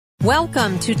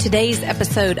Welcome to today's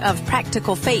episode of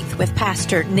Practical Faith with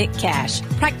Pastor Nick Cash.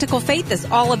 Practical Faith is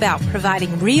all about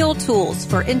providing real tools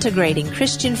for integrating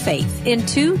Christian faith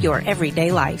into your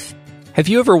everyday life. Have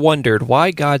you ever wondered why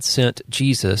God sent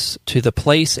Jesus to the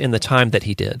place and the time that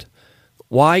he did?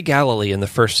 Why Galilee in the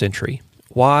first century?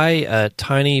 Why a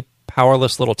tiny,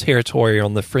 powerless little territory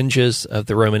on the fringes of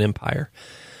the Roman Empire?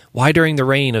 Why during the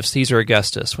reign of Caesar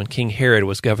Augustus when King Herod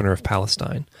was governor of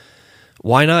Palestine?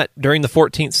 Why not during the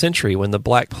 14th century when the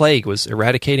Black Plague was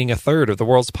eradicating a third of the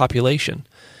world's population?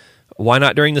 Why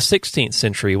not during the 16th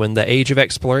century when the age of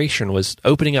exploration was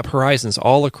opening up horizons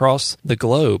all across the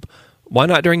globe? Why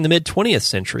not during the mid-20th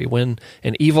century when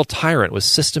an evil tyrant was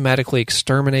systematically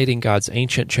exterminating God's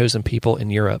ancient chosen people in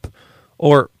Europe?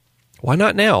 Or why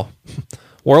not now?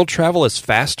 World travel is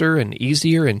faster and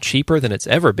easier and cheaper than it's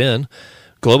ever been.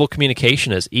 Global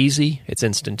communication is easy, it's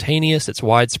instantaneous, it's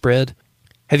widespread.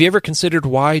 Have you ever considered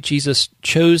why Jesus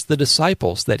chose the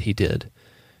disciples that he did?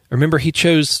 Remember, he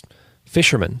chose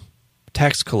fishermen,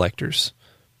 tax collectors,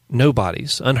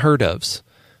 nobodies, unheard ofs.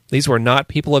 These were not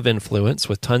people of influence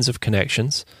with tons of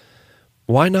connections.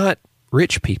 Why not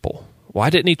rich people? Why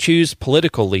didn't he choose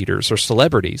political leaders or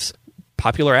celebrities,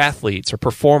 popular athletes or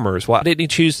performers? Why didn't he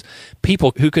choose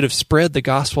people who could have spread the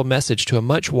gospel message to a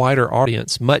much wider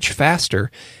audience, much faster,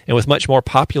 and with much more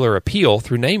popular appeal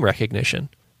through name recognition?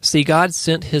 See, God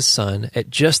sent his Son at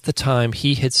just the time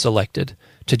he had selected,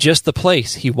 to just the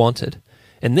place he wanted.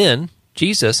 And then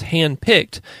Jesus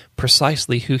handpicked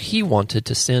precisely who he wanted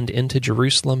to send into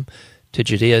Jerusalem, to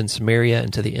Judea and Samaria,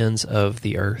 and to the ends of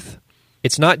the earth.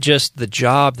 It's not just the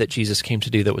job that Jesus came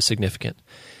to do that was significant.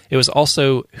 It was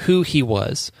also who he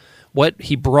was, what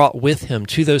he brought with him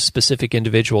to those specific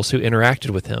individuals who interacted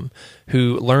with him,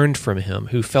 who learned from him,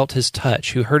 who felt his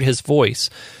touch, who heard his voice,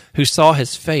 who saw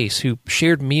his face, who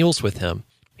shared meals with him.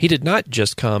 He did not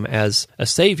just come as a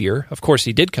savior. Of course,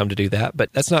 he did come to do that,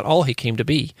 but that's not all he came to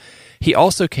be. He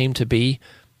also came to be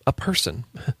a person,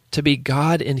 to be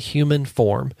God in human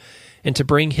form, and to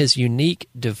bring his unique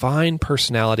divine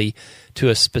personality to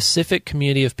a specific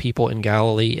community of people in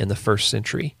Galilee in the first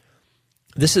century.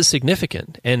 This is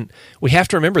significant, and we have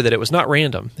to remember that it was not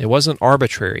random. It wasn't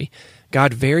arbitrary.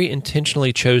 God very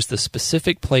intentionally chose the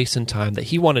specific place and time that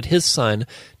he wanted his Son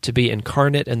to be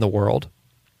incarnate in the world.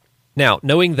 Now,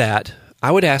 knowing that,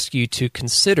 I would ask you to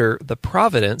consider the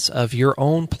providence of your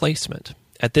own placement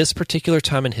at this particular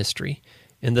time in history,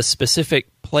 in the specific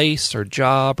place or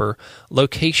job or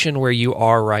location where you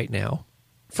are right now.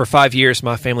 For 5 years,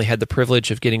 my family had the privilege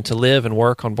of getting to live and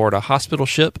work on board a hospital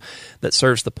ship that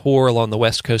serves the poor along the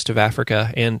west coast of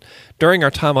Africa. And during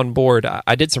our time on board,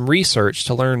 I did some research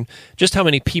to learn just how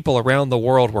many people around the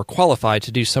world were qualified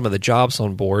to do some of the jobs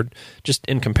on board, just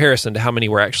in comparison to how many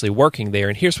were actually working there.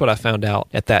 And here's what I found out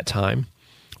at that time.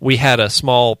 We had a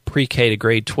small pre-K to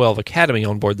grade 12 academy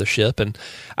on board the ship, and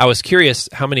I was curious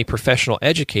how many professional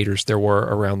educators there were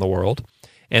around the world.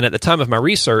 And at the time of my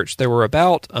research, there were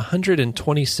about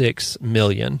 126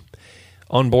 million.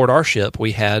 On board our ship,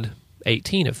 we had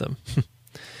 18 of them.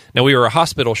 Now, we were a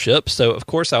hospital ship, so of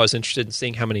course I was interested in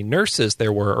seeing how many nurses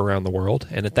there were around the world.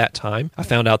 And at that time, I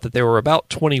found out that there were about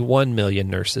 21 million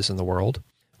nurses in the world.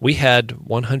 We had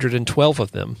 112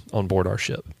 of them on board our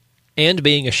ship. And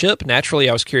being a ship, naturally,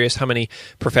 I was curious how many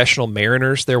professional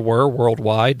mariners there were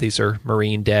worldwide. These are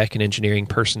marine deck and engineering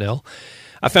personnel.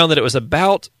 I found that it was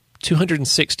about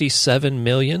 267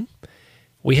 million.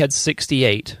 We had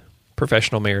 68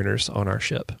 professional mariners on our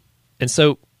ship. And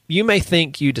so you may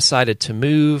think you decided to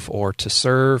move or to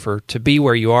serve or to be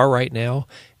where you are right now,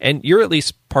 and you're at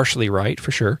least partially right,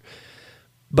 for sure.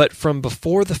 But from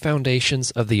before the foundations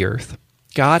of the earth,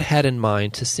 God had in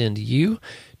mind to send you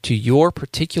to your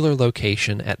particular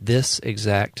location at this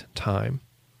exact time.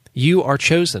 You are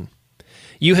chosen.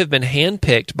 You have been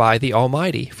handpicked by the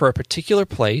Almighty for a particular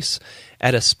place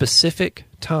at a specific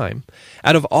time.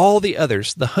 Out of all the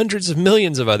others, the hundreds of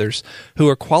millions of others who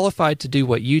are qualified to do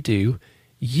what you do,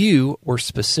 you were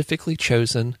specifically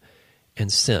chosen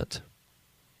and sent.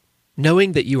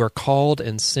 Knowing that you are called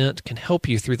and sent can help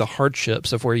you through the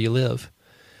hardships of where you live.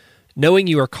 Knowing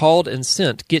you are called and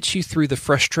sent gets you through the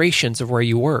frustrations of where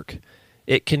you work.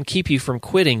 It can keep you from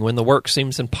quitting when the work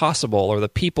seems impossible or the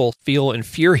people feel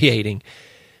infuriating.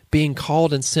 Being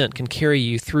called and sent can carry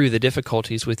you through the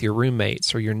difficulties with your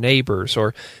roommates or your neighbors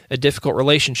or a difficult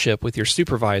relationship with your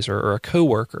supervisor or a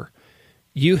coworker.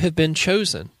 You have been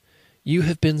chosen. You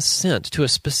have been sent to a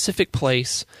specific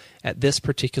place at this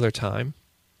particular time.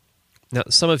 Now,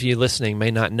 some of you listening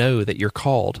may not know that you're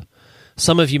called.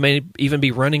 Some of you may even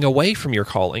be running away from your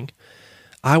calling.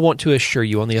 I want to assure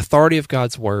you on the authority of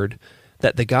God's Word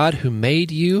that the God who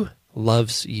made you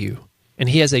loves you. and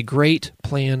He has a great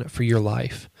plan for your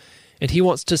life. And He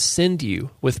wants to send you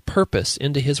with purpose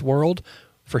into His world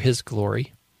for His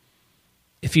glory.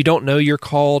 If you don't know you're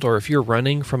called, or if you're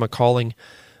running from a calling,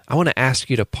 I want to ask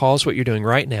you to pause what you're doing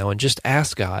right now and just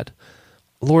ask God,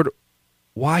 Lord,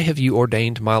 why have you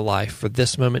ordained my life for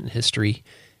this moment in history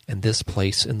and this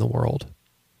place in the world?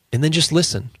 And then just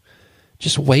listen.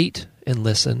 Just wait and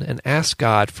listen and ask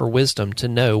God for wisdom to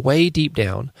know way deep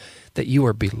down that you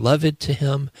are beloved to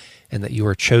Him and that you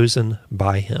are chosen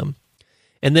by Him.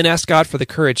 And then ask God for the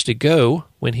courage to go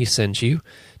when He sends you,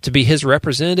 to be His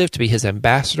representative, to be His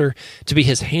ambassador, to be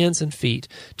His hands and feet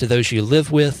to those you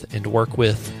live with and work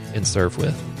with and serve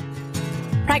with.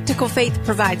 Practical Faith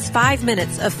provides 5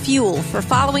 minutes of fuel for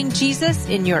following Jesus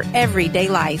in your everyday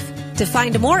life. To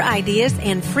find more ideas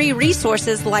and free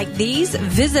resources like these,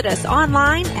 visit us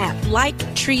online at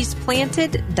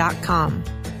liketreesplanted.com.